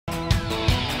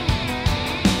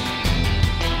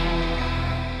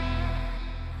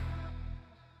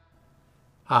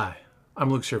Hi, I'm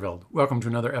Luke Sherveld. Welcome to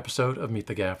another episode of Meet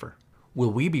the Gaffer.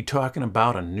 Will we be talking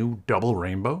about a new double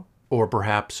rainbow? Or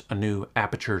perhaps a new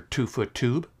Aputure 2-foot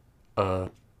tube?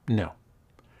 No.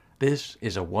 This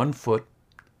is a 1-foot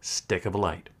stick of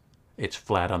light. It's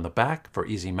flat on the back for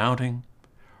easy mounting,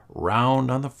 round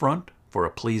on the front for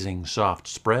a pleasing soft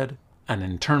spread, an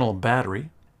internal battery,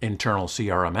 internal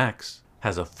CRMX,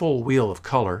 has a full wheel of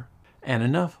color, and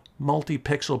enough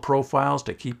multi-pixel profiles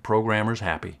to keep programmers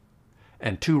happy.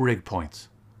 And 2 rig points,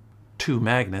 2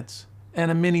 magnets,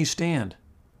 and a mini stand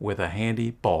with a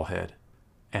handy ball head,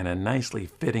 and a nicely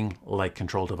fitting light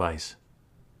control device.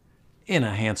 In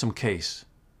a handsome case,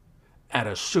 at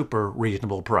a super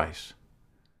reasonable price.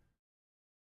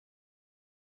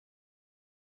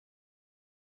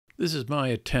 This is my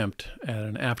attempt at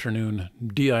an afternoon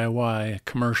DIY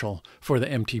commercial for the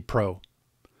MT Pro.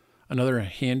 Another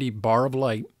handy bar of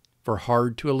light for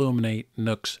hard to illuminate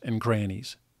nooks and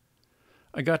crannies.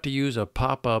 I got to use a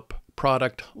pop-up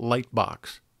product light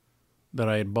box that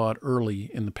I had bought early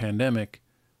in the pandemic,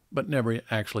 but never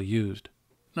actually used.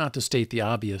 Not to state the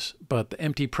obvious, but the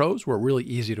MT Pros were really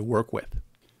easy to work with.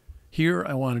 Here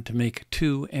I wanted to make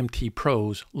 2 MT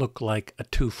Pros look like a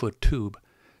 2-foot tube,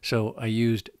 so I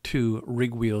used 2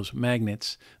 rig wheels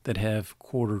magnets that have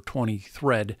 1/4-20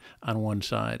 thread on one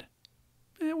side.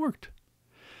 It worked.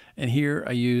 And here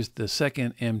I used the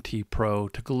second MT Pro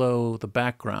to glow the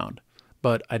background,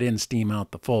 but I didn't steam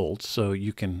out the folds, so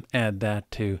you can add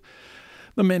that to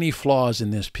the many flaws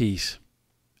in this piece.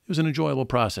 It was an enjoyable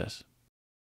process.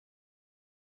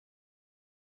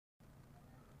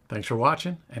 Thanks for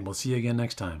watching, and we'll see you again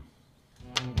next time.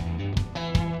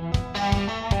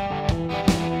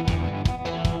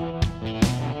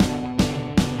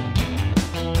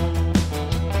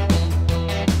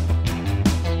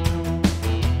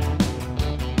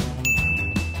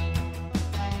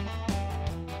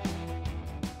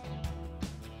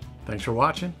 Thanks for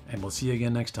watching, and we'll see you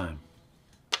again next time.